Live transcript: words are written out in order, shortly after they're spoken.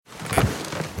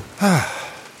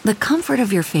The comfort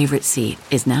of your favorite seat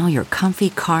is now your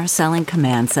comfy car selling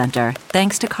command center,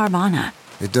 thanks to Carvana.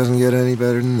 It doesn't get any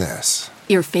better than this.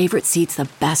 Your favorite seat's the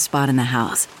best spot in the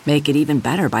house. Make it even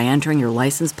better by entering your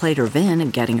license plate or VIN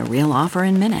and getting a real offer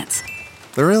in minutes.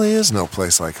 There really is no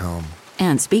place like home.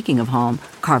 And speaking of home,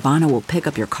 Carvana will pick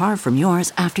up your car from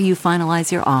yours after you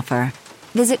finalize your offer.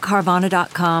 Visit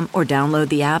Carvana.com or download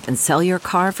the app and sell your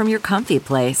car from your comfy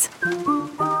place.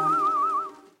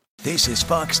 This is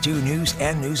Fox 2 News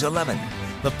and News 11.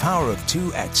 The Power of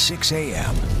 2 at 6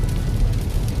 a.m.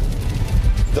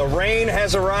 The rain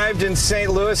has arrived in St.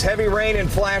 Louis. Heavy rain and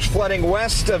flash flooding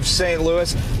west of St.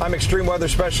 Louis. I'm extreme weather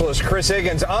specialist Chris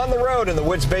Higgins on the road in the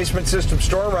Woods Basement System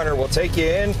Storm Runner. Will take you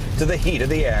into the heat of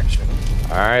the action.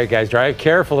 All right, guys, drive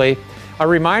carefully. A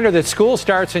reminder that school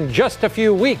starts in just a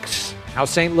few weeks. How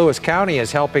St. Louis County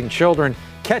is helping children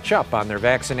catch up on their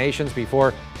vaccinations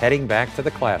before heading back to the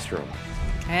classroom.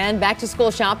 And back to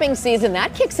school shopping season,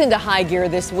 that kicks into high gear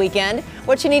this weekend.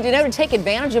 What you need to know to take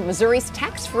advantage of Missouri's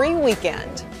tax-free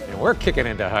weekend. And we're kicking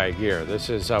into high gear. This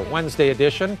is a Wednesday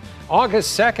edition,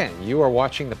 August 2nd. You are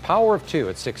watching The Power of 2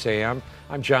 at 6 a.m.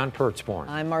 I'm John Pertzborn.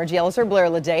 I'm Margie Elliser. Blair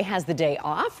Leday has the day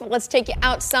off. Let's take you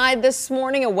outside this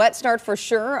morning. A wet start for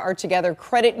sure. Our Together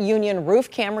Credit Union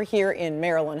roof camera here in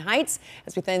Maryland Heights.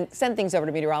 As we send things over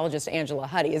to meteorologist Angela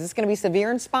Huddy. Is this going to be severe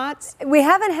in spots? We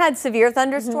haven't had severe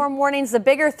thunderstorm warnings. The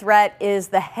bigger threat is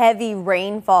the heavy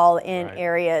rainfall in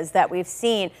areas that we've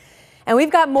seen. And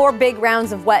we've got more big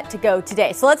rounds of wet to go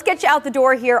today. So let's get you out the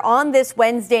door here on this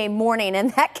Wednesday morning. And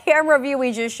that camera view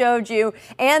we just showed you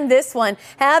and this one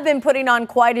have been putting on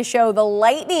quite a show. The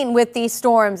lightning with these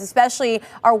storms, especially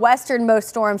our westernmost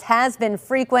storms, has been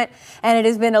frequent, and it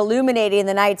has been illuminating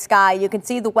the night sky. You can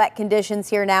see the wet conditions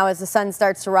here now as the sun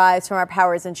starts to rise from our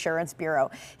Powers Insurance Bureau.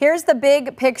 Here's the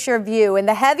big picture view. And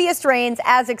the heaviest rains,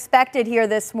 as expected here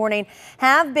this morning,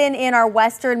 have been in our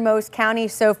westernmost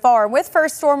counties so far. With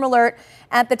First Storm Alert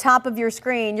at the top of your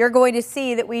screen, you're going to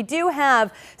see that we do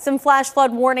have some flash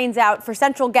flood warnings out for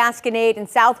central Gasconade and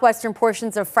southwestern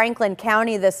portions of Franklin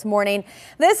County this morning.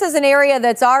 This is an area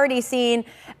that's already seen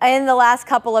in the last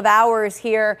couple of hours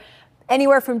here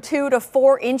anywhere from 2 to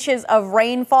 4 inches of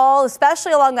rainfall,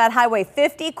 especially along that Highway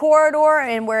 50 corridor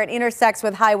and where it intersects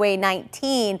with Highway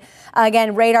 19.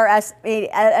 Again, radar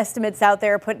estimates out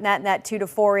there putting that in that 2 to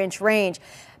 4 inch range.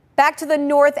 Back to the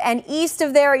north and east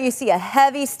of there, you see a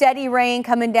heavy, steady rain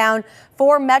coming down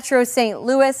for Metro St.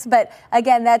 Louis. But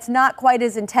again, that's not quite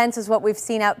as intense as what we've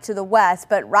seen out to the west.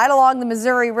 But right along the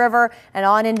Missouri River and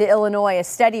on into Illinois, a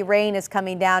steady rain is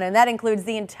coming down. And that includes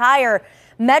the entire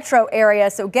metro area.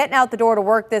 So getting out the door to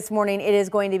work this morning, it is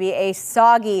going to be a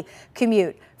soggy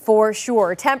commute for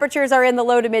sure. Temperatures are in the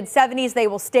low to mid 70s. They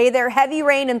will stay there. Heavy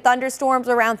rain and thunderstorms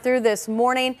around through this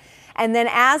morning. And then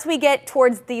as we get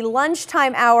towards the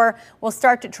lunchtime hour, we'll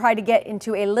start to try to get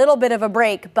into a little bit of a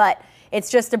break, but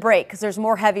it's just a break because there's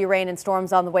more heavy rain and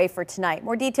storms on the way for tonight.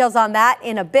 More details on that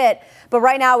in a bit. But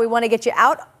right now we want to get you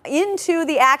out into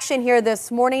the action here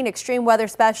this morning. Extreme weather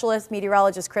specialist,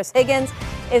 meteorologist Chris Higgins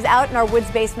is out in our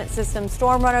Woods Basement System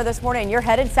Storm Runner this morning, and you're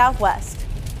headed southwest.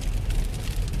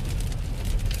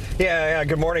 Yeah,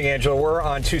 good morning, Angela. We're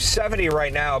on 270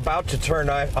 right now, about to turn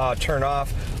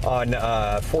off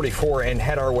on 44 and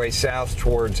head our way south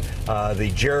towards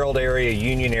the Gerald area,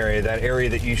 Union area, that area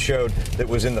that you showed that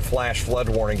was in the flash flood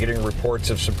warning, getting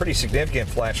reports of some pretty significant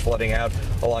flash flooding out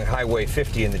along Highway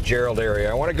 50 in the Gerald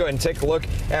area. I want to go ahead and take a look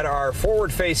at our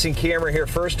forward-facing camera here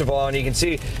first of all, and you can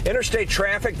see interstate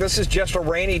traffic. This is just a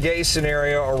rainy day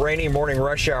scenario, a rainy morning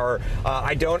rush hour.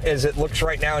 I don't, as it looks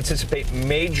right now, anticipate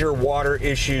major water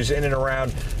issues in and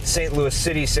around St. Louis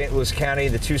City, St. Louis County,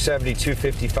 the 270,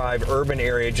 255 urban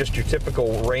area, just your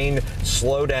typical rain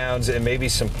slowdowns and maybe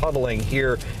some puddling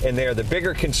here and there. The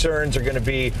bigger concerns are going to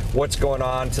be what's going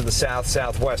on to the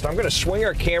southwest. I'm going to swing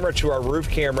our camera to our roof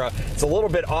camera. It's a little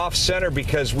bit off center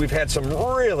because we've had some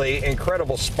really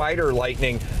incredible spider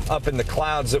lightning up in the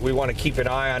clouds that we want to keep an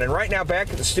eye on. And right now, back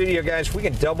at the studio, guys, if we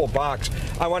can double box,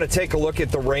 I want to take a look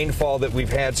at the rainfall that we've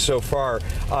had so far.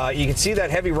 You can see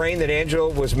that heavy rain that Angela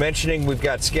was mentioning. We've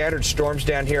got scattered storms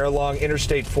down here along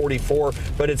Interstate 44,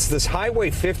 but it's this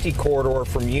Highway 50 corridor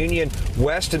from Union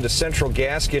west into central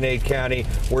Gasconade County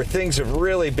where things have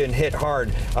really been hit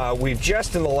hard. We've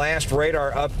just in the last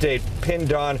radar update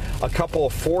pinned on a couple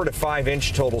of 4 to 5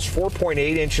 inch totals, 4.8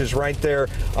 inches right there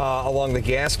along the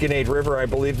Gasconade River. I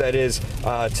believe that is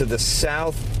to the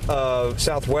south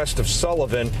southwest of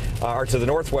Sullivan, or to the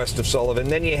northwest of Sullivan.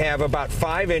 Then you have about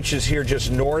 5 inches here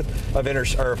just north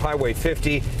of Highway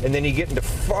 50, and then you get into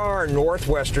far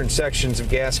northwestern sections of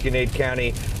Gasconade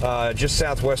County, just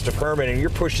southwest of Herman, and you're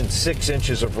pushing 6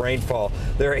 inches of rainfall.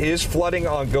 There is flooding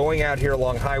ongoing out here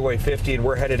along Highway 50, and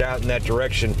we're headed out in that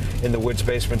direction in the Woods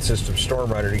Basement System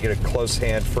Storm Runner to get a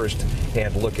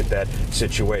first-hand look at that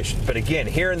situation. But again,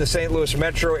 here in the St. Louis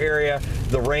metro area,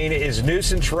 the rain is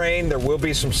nuisance rain. There will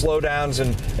be some slowdowns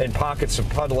and pockets of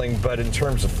puddling, but in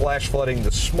terms of flash flooding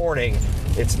this morning,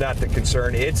 it's not the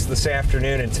concern. It's this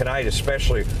afternoon and tonight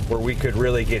especially where we could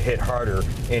really get hit harder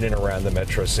in and around the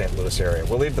metro St. Louis area.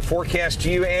 We'll leave the forecast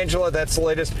to you, Angela. That's the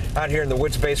latest out here in the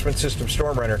Woods Basement System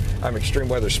Storm Runner. I'm extreme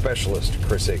weather specialist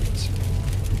Chris Higgins.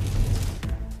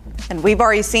 And we've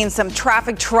already seen some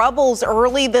traffic troubles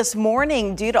early this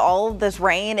morning due to all of this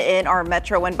rain in our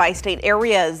metro and bi-state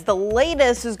areas. The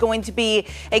latest is going to be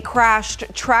a crashed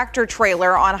tractor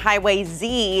trailer on Highway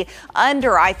Z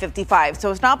under I-55.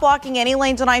 So it's not blocking any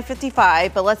lanes on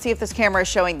I-55, but let's see if this camera is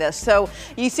showing this. So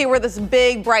you see where this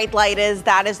big bright light is.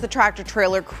 That is the tractor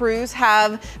trailer. Crews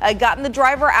have gotten the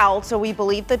driver out, so we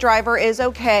believe the driver is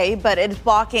okay, but it is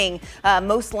blocking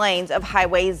most lanes of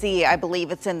Highway Z. I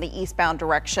believe it's in the eastbound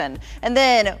direction. And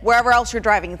then wherever else you're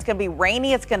driving, it's going to be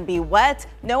rainy, it's going to be wet,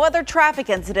 no other traffic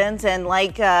incidents. And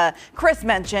like Chris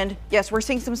mentioned, yes, we're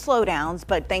seeing some slowdowns,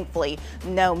 but thankfully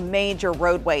no major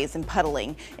roadways and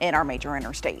puddling in our major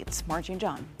interstates. Margie and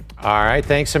John. All right,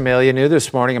 thanks, Amelia. New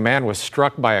this morning, a man was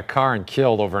struck by a car and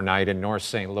killed overnight in North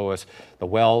St. Louis, the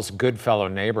Wells Goodfellow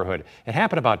neighborhood. It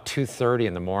happened about 2:30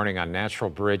 in the morning on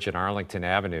Natural Bridge and Arlington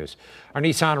Avenues. Our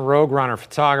Nissan Rogue Runner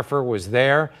photographer was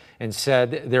there and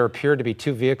said there appeared to be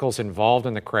 2 vehicles involved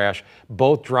in the crash.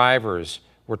 Both drivers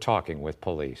were talking with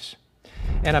police.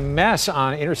 And a mess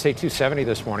on Interstate 270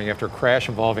 this morning after a crash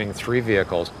involving 3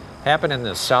 vehicles happened in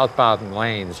the southbound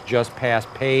lanes just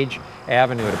past Page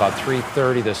Avenue at about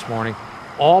 3:30 this morning.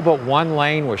 All but one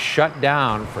lane was shut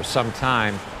down for some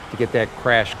time to get that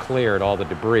crash cleared, all the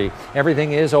debris.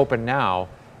 Everything is open now.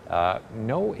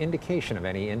 No indication of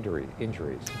any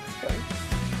injuries.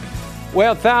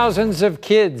 Well, thousands of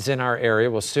kids in our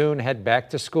area will soon head back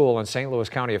to school, and St. Louis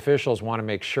County officials want to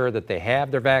make sure that they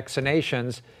have their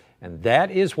vaccinations, and that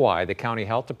is why the County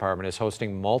Health Department is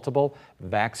hosting multiple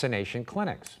vaccination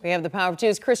clinics. We have the Power of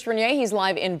Two's Chris Renier. He's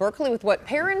live in Berkeley with what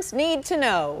parents need to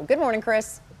know. Good morning,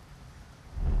 Chris.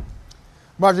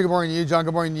 Margie, good morning to you. John,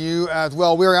 good morning to you as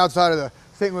well. We are outside of the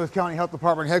St. Louis County Health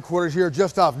Department headquarters here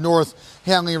just off North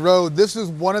Hanley Road. This is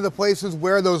one of the places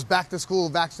where those back-to-school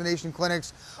vaccination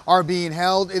clinics are being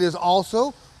held. It is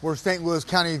also where St. Louis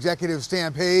County Executive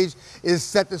Stan Page is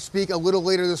set to speak a little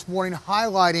later this morning,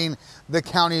 highlighting the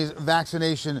county's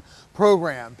vaccination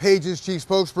program. Page's chief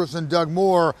spokesperson, Doug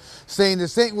Moore, saying the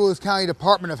St. Louis County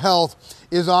Department of Health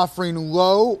is offering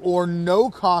low or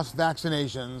no-cost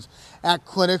vaccinations at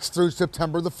clinics through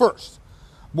September the 1st.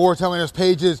 Moore telling us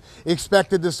Page is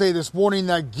expected to say this morning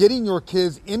that getting your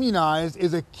kids immunized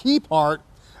is a key part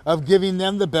of giving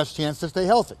them the best chance to stay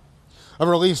healthy. A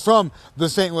release from the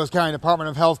St. Louis County Department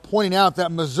of Health pointing out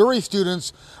that Missouri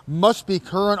students must be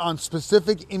current on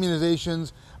specific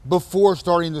immunizations before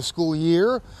starting the school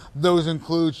year. Those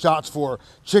include shots for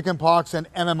chickenpox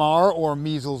and MMR, or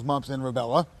measles, mumps, and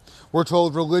rubella. We're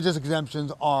told religious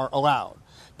exemptions are allowed.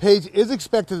 Page is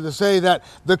expected to say that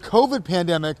the COVID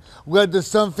pandemic led to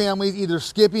some families either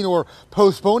skipping or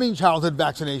postponing childhood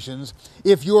vaccinations.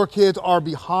 If your kids are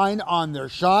behind on their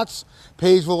shots,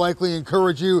 Page will likely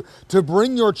encourage you to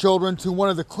bring your children to one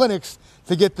of the clinics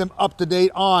to get them up to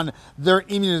date on their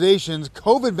immunizations.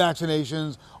 COVID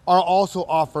vaccinations are also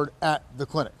offered at the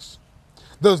clinics.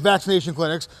 Those vaccination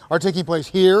clinics are taking place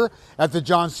here at the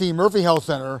John C. Murphy Health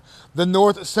Center, the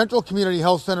North Central Community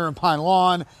Health Center in Pine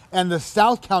Lawn, and the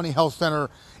South County Health Center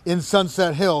in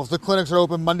Sunset Hills. The clinics are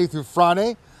open Monday through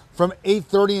Friday from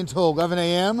 8:30 until 11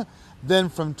 a.m., then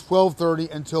from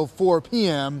 12:30 until 4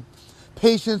 p.m.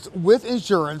 Patients with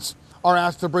insurance are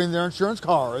asked to bring their insurance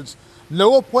cards.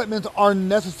 No appointments are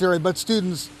necessary, but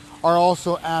students are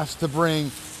also asked to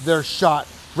bring their shot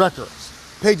records.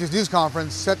 Page's news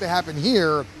conference set to happen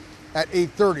here at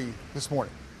 8:30 this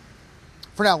morning.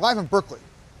 For now, live in Berkeley,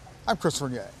 I'm Chris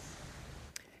Renier.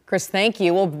 Chris, thank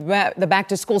you. Well, the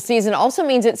back-to-school season also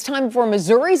means it's time for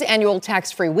Missouri's annual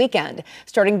tax-free weekend.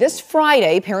 Starting this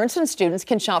Friday, parents and students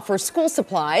can shop for school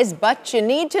supplies, but you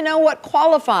need to know what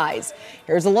qualifies.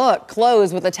 Here's a look.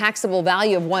 Clothes with a taxable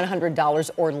value of $100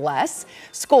 or less.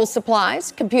 School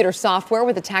supplies, computer software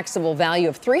with a taxable value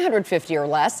of $350 or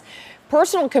less.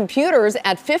 Personal computers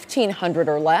at $1,500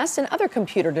 or less, and other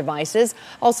computer devices,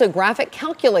 also graphic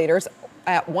calculators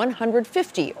at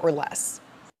 $150 or less.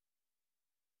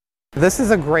 This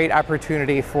is a great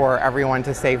opportunity for everyone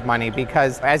to save money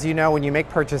because, as you know, when you make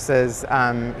purchases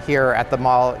here at the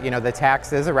mall, the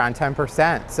tax is around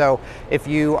 10%. So if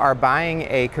you are buying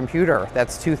a computer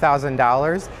that's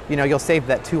 $2,000, you'll save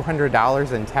that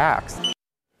 $200 in tax.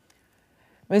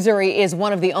 Missouri is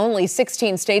one of the only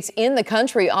 16 states in the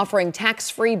country offering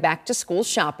tax-free back-to-school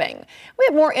shopping. We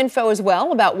have more info as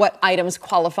well about what items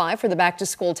qualify for the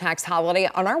back-to-school tax holiday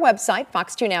on our website,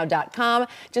 fox2now.com.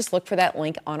 Just look for that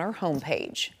link on our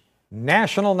homepage.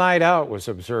 National Night Out was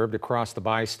observed across the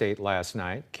bi-state last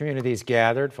night. Communities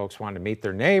gathered, folks wanted to meet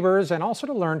their neighbors and also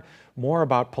to learn more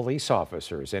about police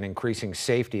officers and increasing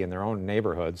safety in their own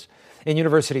neighborhoods. In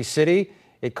University City,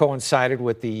 it coincided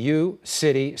with the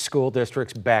U-City School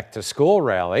District's Back to School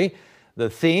rally. The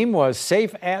theme was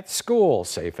Safe at School,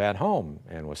 Safe at Home,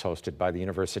 and was hosted by the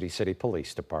University City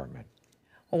Police Department.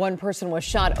 One person was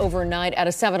shot overnight at a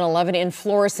 7-Eleven in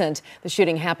Florissant. The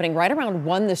shooting happening right around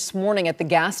 1 this morning at the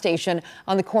gas station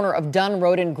on the corner of Dunn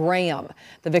Road and Graham.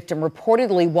 The victim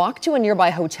reportedly walked to a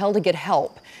nearby hotel to get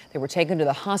help. They were taken to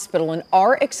the hospital and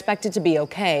are expected to be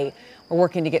okay. We're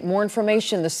working to get more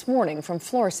information this morning from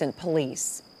Florissant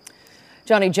police.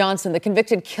 Johnny Johnson, the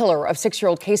convicted killer of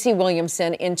 6-year-old Casey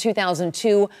Williamson in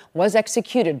 2002, was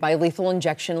executed by lethal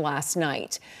injection last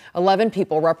night. 11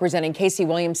 people representing Casey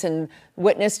Williamson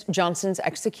witnessed Johnson's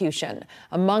execution,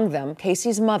 among them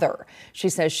Casey's mother. She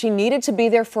says she needed to be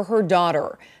there for her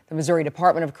daughter. The Missouri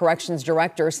Department of Corrections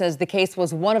director says the case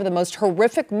was one of the most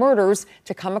horrific murders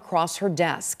to come across her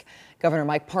desk. Governor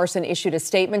Mike Parson issued a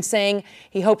statement saying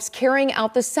he hopes carrying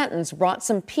out the sentence brought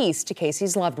some peace to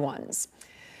Casey's loved ones.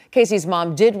 Casey's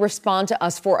mom did respond to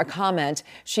us for a comment.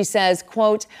 She says,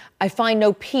 quote, "I find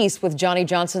no peace with Johnny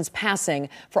Johnson's passing,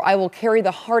 for I will carry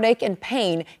the heartache and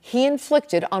pain he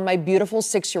inflicted on my beautiful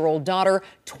 6-year-old daughter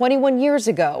 21 years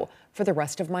ago for the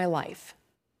rest of my life."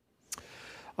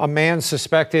 A man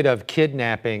suspected of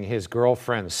kidnapping his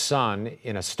girlfriend's son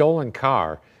in a stolen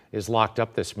car is locked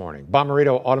up this morning.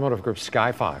 Bommarito Automotive Group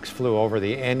Skyfox flew over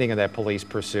the ending of that police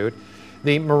pursuit.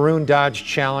 The maroon Dodge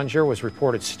Challenger was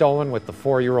reported stolen with the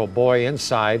 4-year-old boy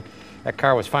inside. That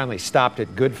car was finally stopped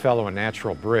at Goodfellow and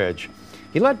Natural Bridge.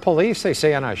 He led police, they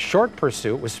say, on a short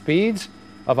pursuit with speeds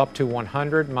of up to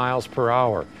 100 miles per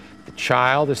hour. The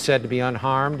child is said to be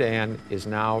unharmed and is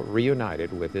now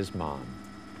reunited with his mom.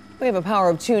 We have a Power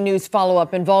of Two news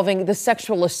follow-up involving the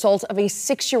sexual assault of a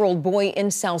 6-year-old boy in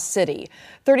South City.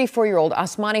 34-year-old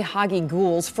Asmani Hagi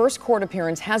Gul's first court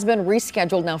appearance has been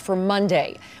rescheduled now for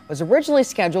Monday. It was originally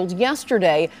scheduled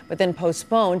yesterday, but then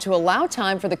postponed to allow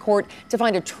time for the court to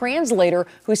find a translator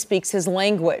who speaks his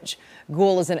language.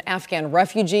 Gul is an Afghan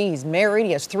refugee. He's married.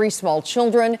 He has 3 small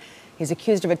children. He's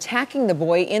accused of attacking the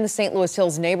boy in the St. Louis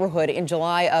Hills neighborhood in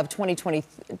July of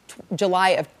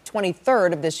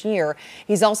 23rd of this year.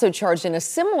 He's also charged in a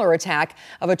similar attack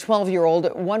of a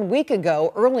 12-year-old 1 week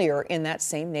ago earlier in that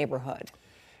same neighborhood.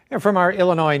 And from our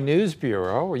Illinois News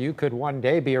Bureau, you could one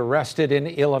day be arrested in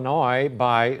Illinois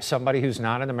by somebody who's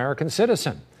not an American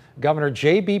citizen. Governor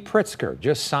J.B. Pritzker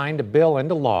just signed a bill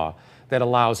into law that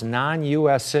allows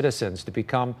non-U.S. citizens to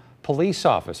become police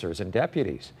officers and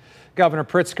deputies. Governor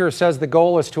Pritzker says the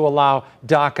goal is to allow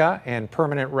DACA and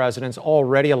permanent residents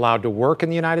already allowed to work in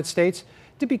the United States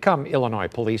to become Illinois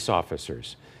police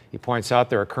officers. He points out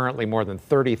there are currently more than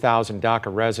 30,000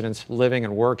 DACA residents living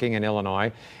and working in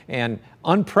Illinois and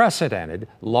unprecedented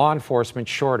law enforcement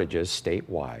shortages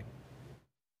statewide.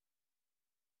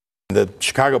 The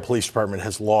Chicago Police Department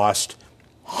has lost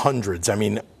hundreds,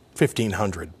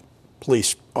 1,500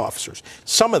 police officers.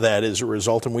 Some of that is a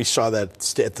result, and we saw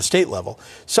that at the state level,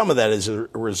 some of that is a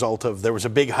result of there was a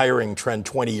big hiring trend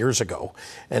 20 years ago,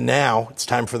 and now it's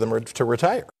time for them to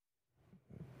retire.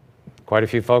 Quite a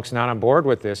few folks not on board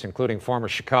with this, including former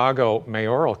Chicago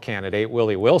mayoral candidate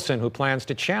Willie Wilson, who plans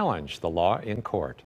to challenge the law in court.